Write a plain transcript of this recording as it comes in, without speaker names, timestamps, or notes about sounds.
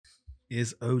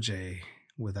Is OJ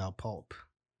without pulp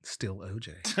still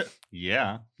OJ?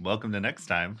 Yeah. Welcome to next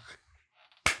time.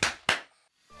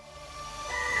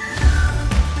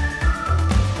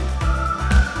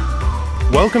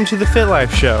 Welcome to the Fit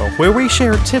Life Show, where we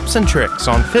share tips and tricks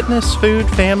on fitness, food,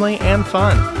 family, and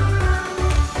fun.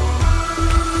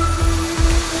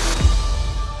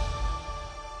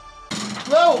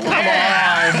 Whoa, come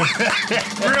on!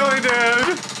 Really,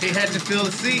 dude? He had to fill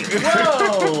the seat.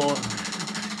 Whoa!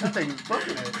 That thing's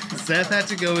booking it. Seth had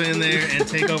to go in there and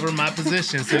take over my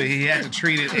position, so he had to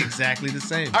treat it exactly the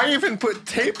same. I even put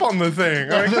tape on the thing.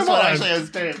 No, Come this one on. actually has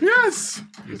tape. Yes.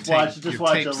 Just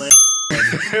watch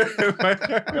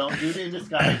it. Don't do it in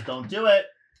disguise. Don't do it.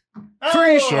 Oh,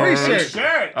 Free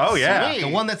shirt. Oh, yeah. The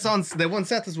one that's on, the one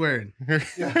Seth is wearing,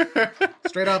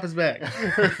 straight off his back.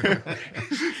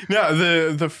 Now,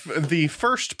 the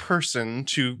first person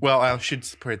to, well, I should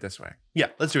put it this way. Yeah,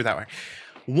 let's do it that way.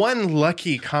 One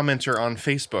lucky commenter on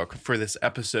Facebook for this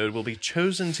episode will be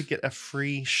chosen to get a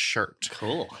free shirt.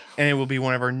 Cool. And it will be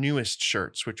one of our newest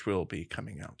shirts, which will be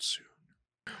coming out soon.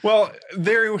 Well,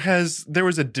 there was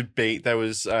a debate that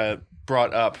was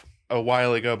brought up a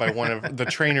while ago by one of the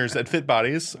trainers at Fit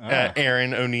Bodies,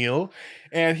 Aaron O'Neill,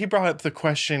 and he brought up the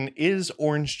question: is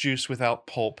orange juice without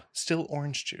pulp still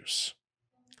orange juice?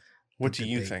 What do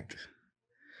you think?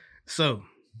 So,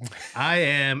 I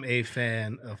am a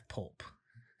fan of pulp.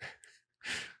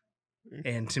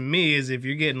 And to me, is if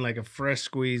you're getting like a fresh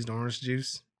squeezed orange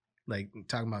juice, like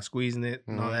talking about squeezing it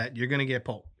and all that, you're gonna get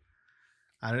pulp.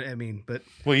 But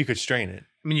Well, you could strain it.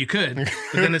 I mean, you could, but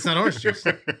then it's not orange juice.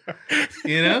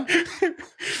 You know?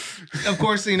 Of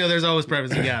course, there's always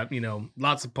preference. You got,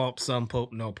 lots of pulp, some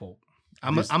pulp, no pulp.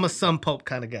 I'm a some pulp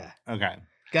kind of guy. Okay.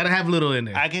 Got to have a little in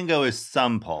there. I can go with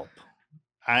some pulp.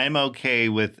 I'm okay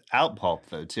without pulp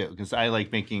though too, because I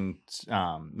like mixing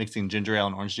ginger ale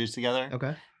and orange juice together.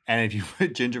 Okay. And if you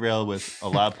put ginger ale with a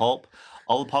lot of pulp,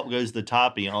 all the pulp goes to the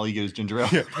top, and all you get is ginger ale.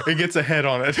 Yeah, it gets a head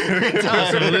on it. It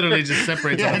does. So it literally just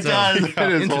separates on It itself. does.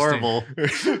 It is Interesting. horrible.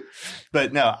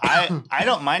 But no, I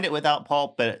don't mind it without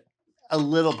pulp, but a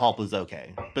little pulp is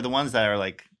okay. But the ones that are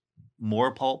like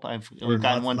more pulp, we've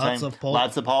gotten one lots time. of pulp.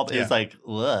 Lots of pulp Yeah. is like,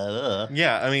 ugh.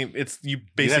 Yeah, I mean, you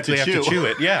basically have to chew. chew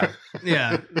it. Yeah.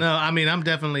 Yeah. No, I'm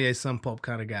definitely a some pulp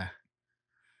kind of guy.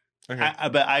 Okay.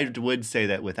 But I would say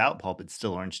that without pulp, it's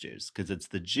still orange juice because it's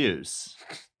the juice.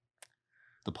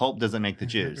 The pulp doesn't make the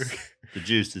juice. The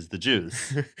juice is the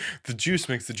juice. The juice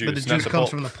makes the juice. But the not juice the comes pulp.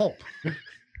 from the pulp.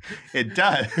 It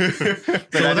does.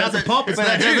 But So without the pulp, it's but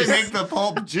not that juice. doesn't make the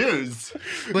pulp juice.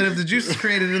 But if the juice is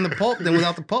created in the pulp, then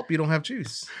without the pulp, you don't have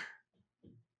juice.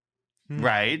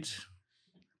 Right.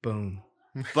 Boom.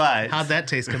 But How'd that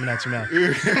taste coming out your mouth?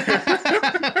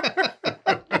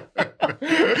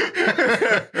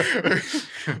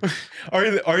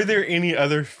 Are there any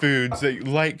other foods that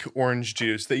like orange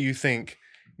juice that you think,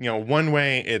 one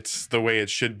way it's the way it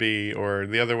should be, or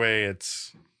the other way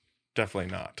it's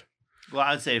definitely not? Well,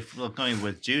 I would say if we're going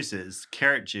with juices,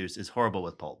 carrot juice is horrible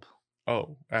with pulp.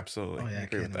 Oh, absolutely. Oh yeah, I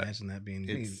agree can't with that. imagine that being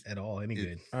It's- at all any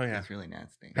good. Oh yeah. It's really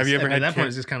nasty. Have you ever At had that point? carrot?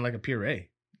 It's just kind of like a puree.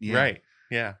 Yeah. Right.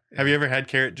 Yeah. Have you ever had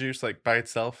carrot juice like by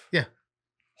itself? Yeah.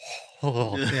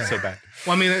 Oh, Yeah. so bad.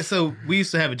 Well, so we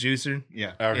used to have a juicer,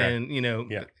 Yeah. Okay. and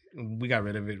Yeah. we got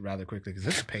rid of it rather quickly because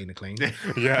it's a pain to clean. Yeah.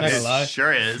 Not gonna lie. It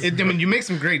sure is. You make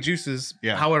some great juices.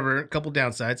 Yeah. However, a couple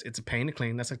downsides. It's a pain to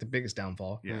clean. That's like the biggest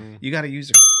downfall. Yeah. You got to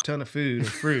use a ton of food or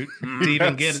fruit to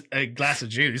even get a glass of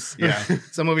juice. Yeah.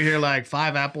 So I'm over here like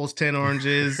 5 apples, 10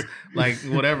 oranges, like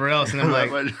whatever else, and I'm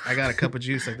like, I got a cup of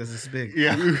juice like this is big.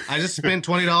 Yeah. I just spent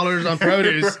 $20 on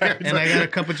produce and I got a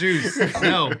cup of juice.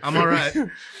 No, I'm all right.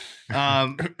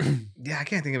 Yeah, I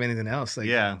can't think of anything else. Like,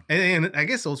 Yeah. and I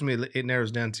guess ultimately it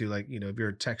narrows down to like, if you're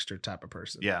a texture type of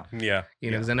person. Yeah. Yeah.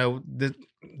 Because I know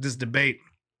this debate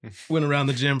went around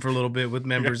the gym for a little bit with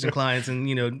members and clients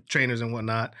and, trainers and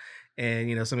whatnot.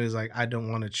 And, somebody's like, I don't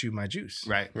want to chew my juice.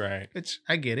 Right. Right. Which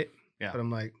I get it. Yeah. But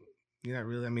I'm like, you're not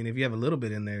really. I mean, if you have a little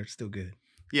bit in there, it's still good.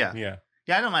 Yeah. Yeah.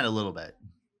 Yeah. I don't mind a little bit.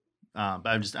 But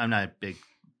I'm not a big.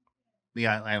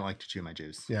 Yeah. I don't like to chew my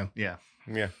juice. Yeah. Yeah.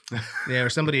 Yeah. Yeah. Or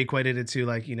somebody equated it to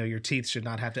like, your teeth should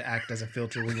not have to act as a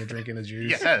filter when you're drinking the juice.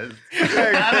 Yes.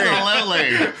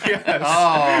 Absolutely. Yes.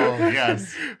 Oh,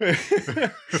 yes.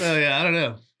 So, yeah, I don't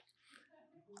know.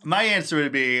 My answer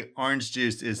would be orange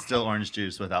juice is still orange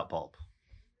juice without pulp.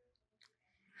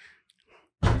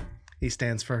 He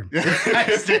stands firm.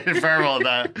 I stand firm on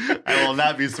that. I will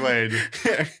not be swayed.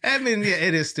 I mean, yeah,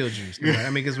 it is still juice. Right? I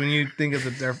mean, because when you think of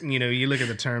you look at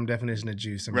the term definition of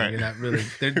juice. I mean, Right. you're not really,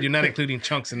 you're not including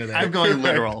chunks into that. I'm going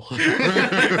literal.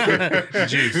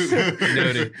 Juice.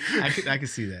 Noted. I can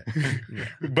see that. Yeah.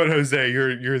 But Jose,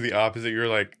 you're the opposite. You're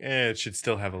like, it should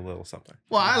still have a little something.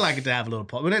 Well, I like it to have a little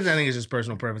pulp, but I think it's just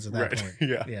personal preference at that Right.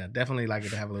 point. Yeah. Definitely like it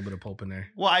to have a little bit of pulp in there.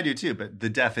 Well, I do too, but the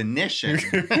definition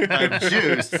of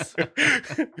juice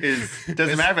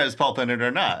doesn't matter if it's pulp in it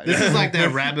or not. This is like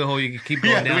that rabbit hole you can keep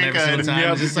going down every single time.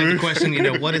 Yeah. It's just like the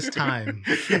question, what is time?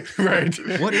 Right.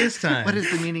 What is time? What is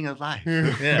the meaning of life?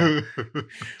 Yeah.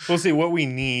 Well, see, what we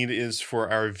need is for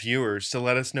our viewers to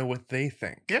let us know what they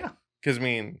think. Yeah. Because, I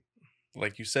mean,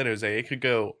 like you said, Jose, it could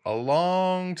go a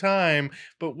long time,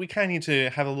 but we kind of need to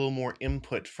have a little more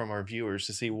input from our viewers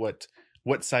to see what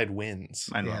side wins.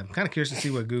 Mine Yeah, I'm kind of curious to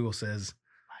see what Google says,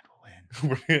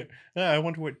 will win. I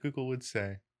wonder what Google would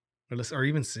say. or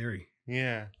even Siri.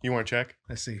 Yeah. You want to check?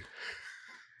 Let's see.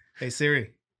 Hey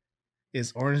Siri,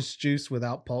 is orange juice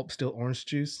without pulp still orange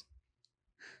juice?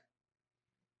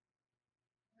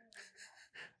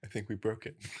 I think we broke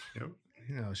it.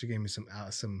 She gave me some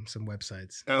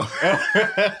websites. Oh.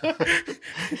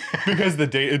 Because the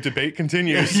debate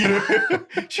continues.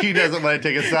 She doesn't want to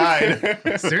take a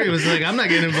side. Siri was like, I'm not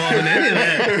getting involved in any of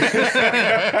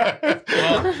that.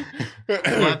 Well,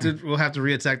 we'll have to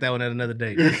reattack that one at another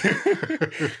date.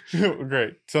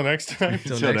 Great. Till next time.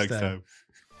 Till next time.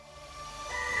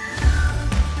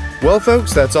 Well,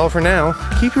 folks, that's all for now.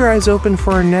 Keep your eyes open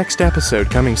for our next episode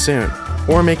coming soon.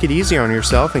 Or make it easy on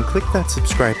yourself and click that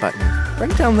subscribe button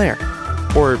right down there.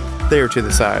 Or there to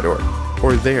the side, or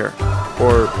there.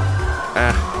 Or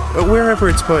wherever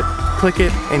it's put, click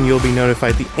it and you'll be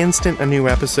notified the instant a new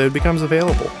episode becomes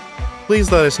available.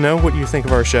 Please let us know what you think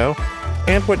of our show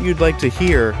and what you'd like to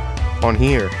hear on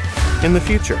here in the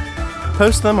future.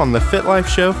 Post them on the Fit Life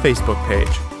Show Facebook page.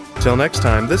 Till next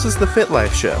time, this is the Fit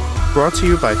Life Show, brought to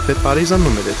you by Fit Bodies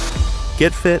Unlimited.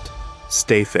 Get fit,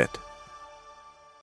 stay fit.